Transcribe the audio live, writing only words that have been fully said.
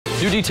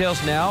New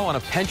details now on a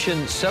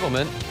pension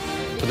settlement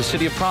for the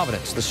city of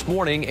Providence. This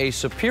morning, a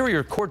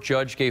Superior Court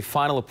judge gave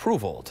final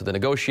approval to the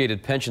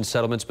negotiated pension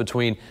settlements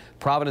between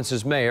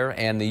Providence's mayor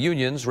and the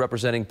unions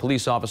representing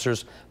police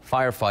officers,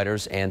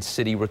 firefighters, and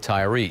city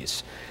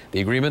retirees.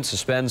 The agreement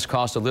suspends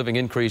cost of living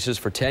increases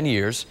for 10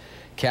 years,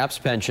 caps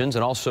pensions,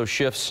 and also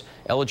shifts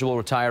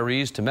eligible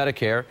retirees to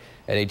Medicare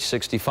at age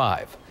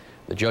 65.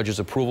 The judge's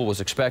approval was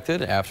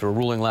expected after a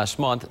ruling last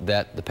month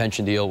that the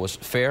pension deal was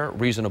fair,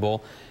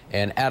 reasonable,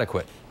 and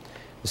adequate.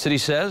 The city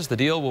says the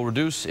deal will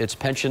reduce its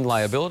pension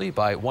liability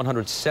by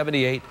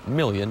 $178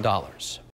 million.